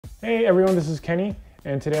Hey everyone, this is Kenny,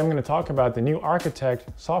 and today I'm going to talk about the new Architect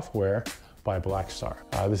software by Blackstar.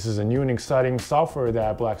 This is a new and exciting software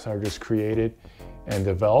that Blackstar just created and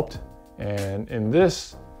developed. And in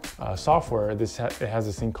this software, it has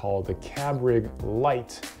this thing called the Cab Rig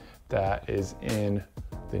Lite that is in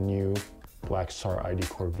the new Blackstar ID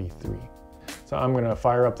Core V3. So I'm going to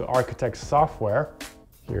fire up the Architect software.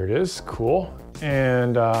 Here it is, cool.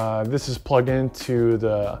 And this is plugged into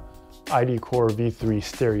the ID Core V3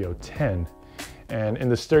 Stereo 10. And in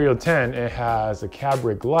the Stereo 10, it has a Cab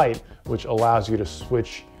Rig Lite, which allows you to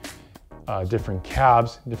switch different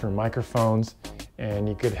cabs, different microphones, and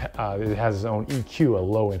you could, it has its own EQ, a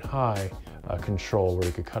low and high control where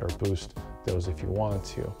you could cut or boost those if you want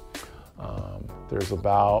to. There's a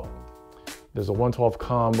 112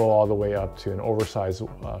 combo all the way up to an oversized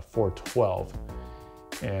 412.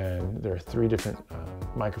 And there are three different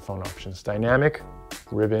microphone options: dynamic,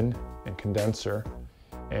 ribbon, and condenser.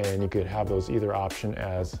 And you could have those either option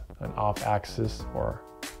as an off axis or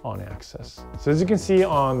on axis. So as you can see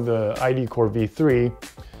on the ID Core V3,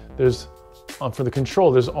 there's for the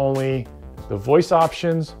control, there's only the voice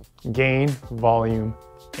options, gain, volume,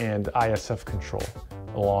 and ISF control,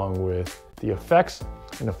 along with the effects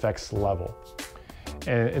and effects level.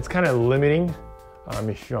 And it's kind of limiting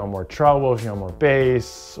if you want more treble, if you want more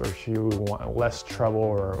bass, or if you want less treble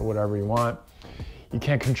or whatever you want. You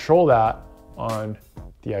can't control that on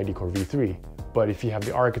the ID Core V3. But if you have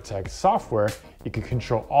the Architect software, you can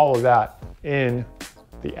control all of that in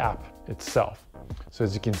the app itself. So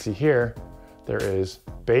as you can see here, there is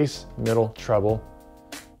bass, middle, treble,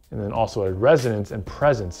 and then also a resonance and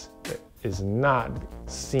presence that is not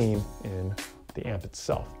seen in the amp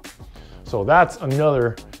itself. So that's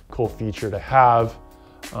another cool feature to have.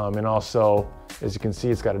 And also, as you can see,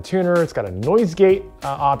 it's got a tuner, it's got a noise gate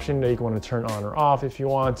option that you can want to turn on or off if you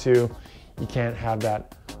want to. You can't have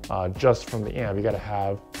that just from the amp. You got to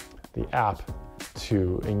have the app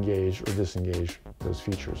to engage or disengage those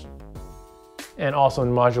features. And also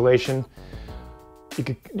in modulation, you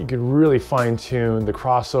could really fine tune the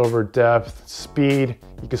crossover, depth, speed.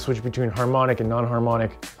 You can switch between harmonic and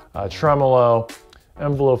non-harmonic, tremolo,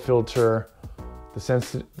 envelope filter,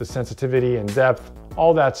 the sensitivity and depth,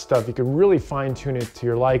 all that stuff. You can really fine tune it to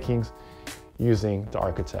your likings using the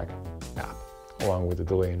Architect app, along with the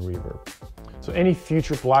delay and reverb. So any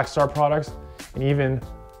future Blackstar products, and even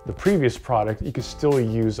the previous product, you could still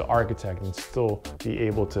use the Architect and still be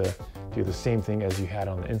able to do the same thing as you had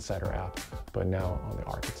on the Insider app, but now on the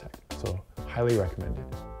Architect. So highly recommended.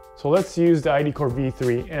 So let's use the ID Core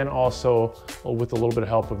V3 and also with a little bit of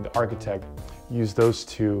help of the Architect, use those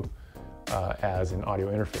two as an audio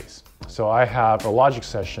interface. So I have a Logic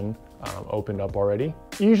session opened up already.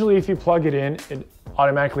 Usually if you plug it in, it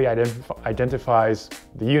automatically identifies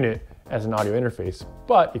the unit as an audio interface.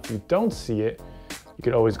 But if you don't see it, you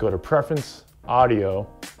could always go to Preference, Audio,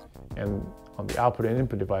 and on the output and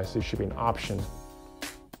input device, there should be an option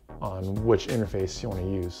on which interface you want to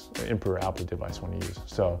use, the input or output device you want to use.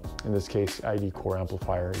 So in this case, ID Core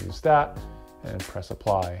Amplifier, use that and press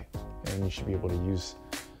Apply, and you should be able to use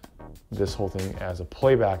this whole thing as a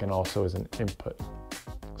playback and also as an input.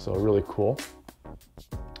 So really cool.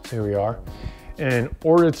 So here we are. In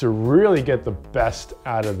order to really get the best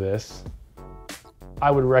out of this,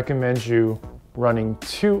 I would recommend you running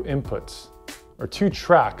two inputs or two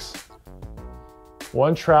tracks.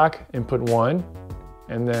 One track, input 1,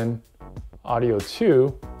 and then audio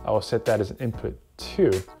 2, I will set that as an input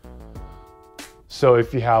 2. So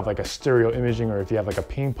if you have like a stereo imaging, or if you have like a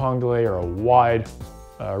ping pong delay or a wide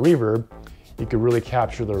reverb, you could really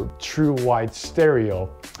capture the true wide stereo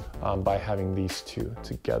by having these two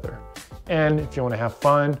together. And if you want to have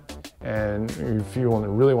fun, and if you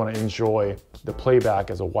really want to enjoy the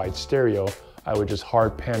playback as a wide stereo, I would just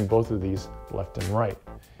hard pan both of these left and right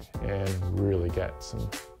and really get some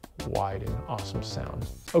wide and awesome sound.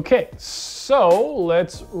 Okay, so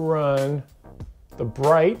let's run the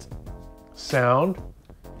bright sound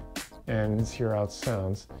and hear how it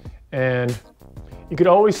sounds. And you could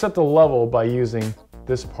always set the level by using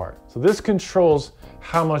this part. So this controls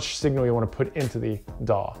how much signal you want to put into the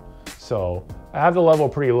DAW. So I have the level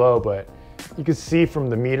pretty low, but you can see from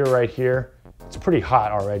the meter right here, it's pretty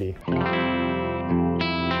hot already.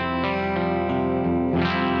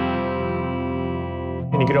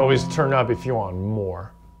 And you could always turn up if you want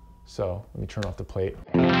more. So let me turn off the plate.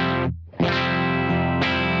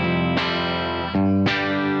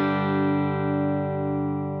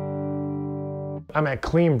 I'm at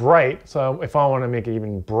clean bright, so if I want to make it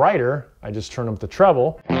even brighter, I just turn up the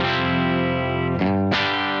treble.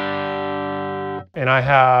 And I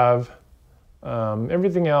have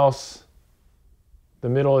everything else The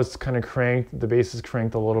middle is kind of cranked, the bass is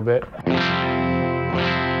cranked a little bit.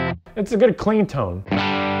 It's a good clean tone.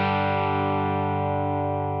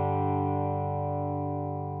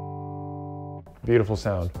 Beautiful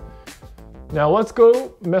sound. Now let's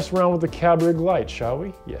go mess around with the cab rig light, shall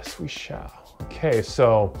we? Yes, we shall. Okay,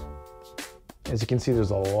 so as you can see, there's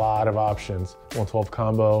a lot of options. 112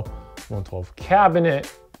 combo, 112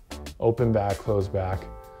 cabinet, open back, close back.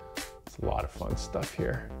 It's a lot of fun stuff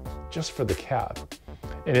here, just for the cab.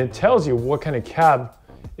 And it tells you what kind of cab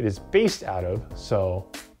it is based out of. So,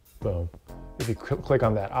 boom. If you click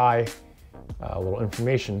on that eye, little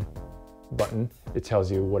information button, it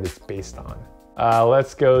tells you what it's based on.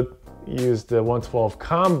 Let's go use the 112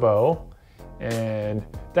 combo, and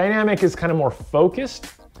dynamic is kind of more focused.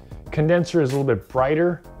 Condenser is a little bit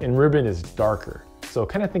brighter and ribbon is darker. So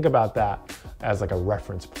kind of think about that as like a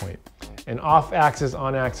reference point. And off axis,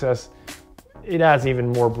 on axis, it adds even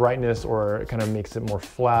more brightness, or it kind of makes it more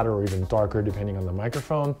flatter or even darker depending on the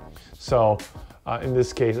microphone. So in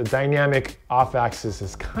this case, a dynamic off axis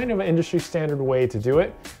is kind of an industry standard way to do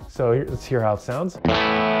it. So let's hear how it sounds.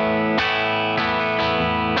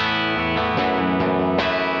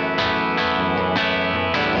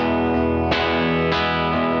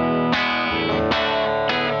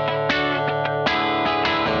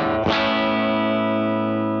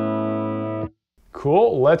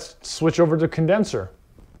 Cool, let's switch over to condenser.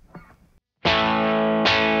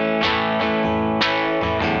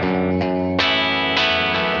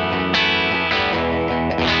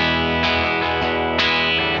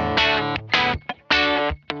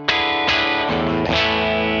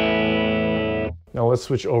 Now let's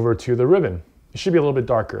switch over to the ribbon. It should be a little bit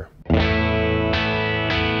darker.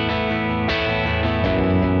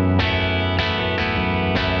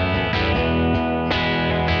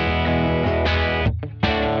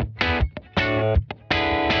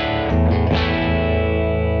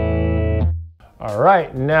 All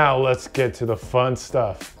right, now let's get to the fun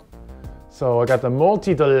stuff. So I got the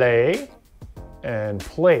multi-delay and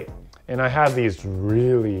plate, and I have these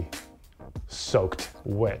really soaked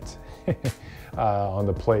wet on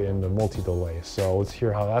the plate and the multi-delay. So let's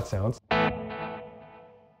hear how that sounds. I'm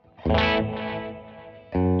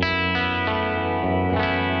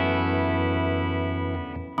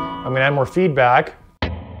gonna add more feedback.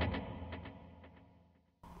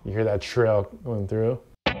 You hear that trail going through.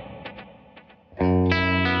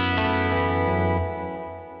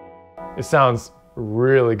 It sounds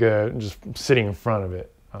really good just sitting in front of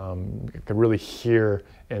it. You can really hear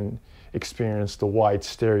and experience the wide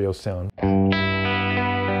stereo sound. And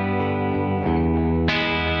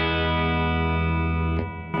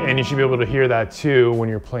you should be able to hear that too when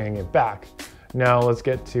you're playing it back. Now let's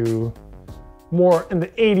get to more in the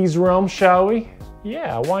 80s realm, shall we?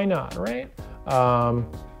 Yeah, why not, right?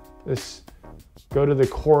 Let's go to the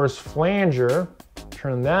chorus flanger,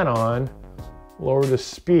 turn that on, lower the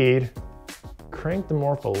speed, crank the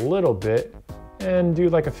morph a little bit, and do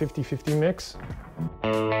like a 50-50 mix.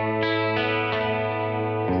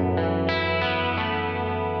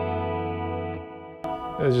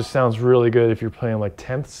 It just sounds really good if you're playing like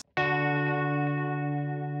tenths.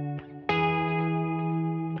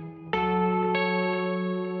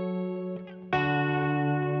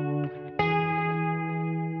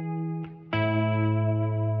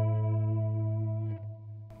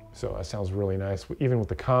 So that sounds really nice, even with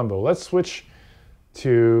the combo. Let's switch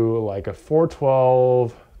to like a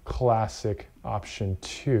 412 classic option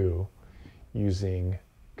 2 using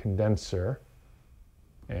condenser,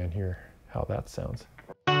 and hear how that sounds.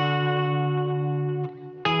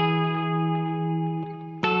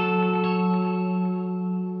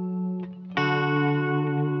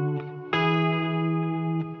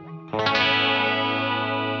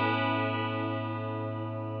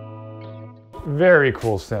 Very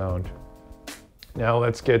cool sound. Now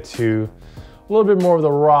let's get to a little bit more of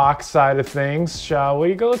the rock side of things, shall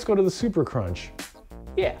we? Let's go to the Super Crunch.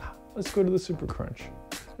 Yeah, let's go to the Super Crunch.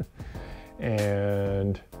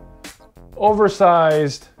 And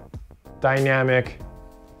oversized, dynamic,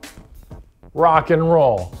 rock and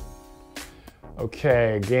roll.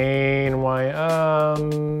 Okay, gain,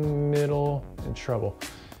 middle, and treble.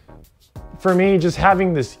 For me, just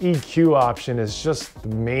having this EQ option is just the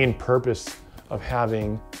main purpose of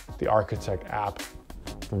having the Architect app,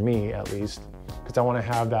 for me at least, because I want to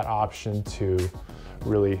have that option to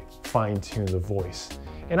really fine-tune the voice.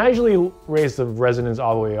 And I usually raise the resonance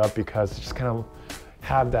all the way up because it just kind of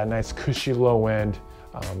have that nice cushy low end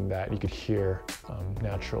that you could hear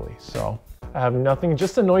naturally. So I have nothing,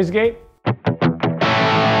 just a noise gate.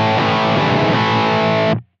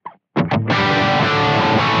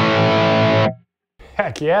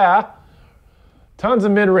 Heck yeah. Tons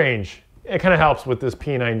of mid-range. It kind of helps with this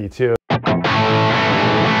P90 too.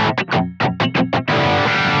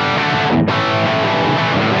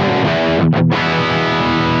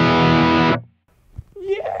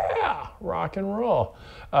 Yeah, rock and roll.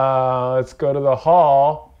 Let's go to the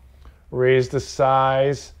hall, raise the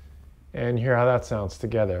size, and hear how that sounds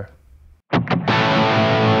together.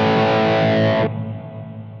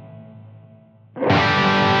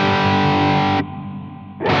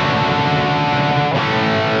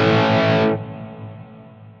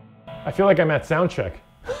 I feel like I'm at sound check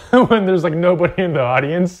when there's like nobody in the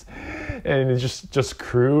audience and it's just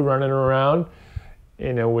crew running around.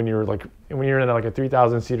 You know, when you're in like a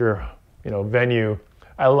 3,000 seater, you know, venue,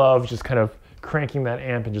 I love just kind of cranking that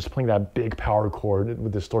amp and just playing that big power chord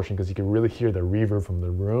with distortion because you can really hear the reverb from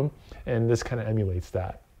the room, and this kind of emulates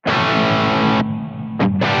that.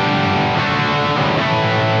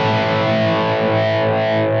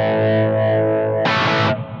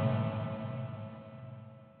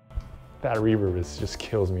 That reverb just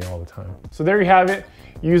kills me all the time. So there you have it,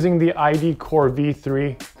 using the ID Core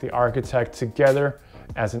V3, the Architect, together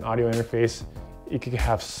as an audio interface. You could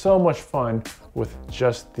have so much fun with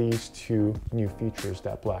just these two new features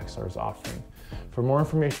that Blackstar is offering. For more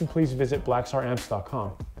information, please visit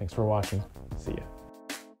blackstaramps.com. Thanks for watching. See ya.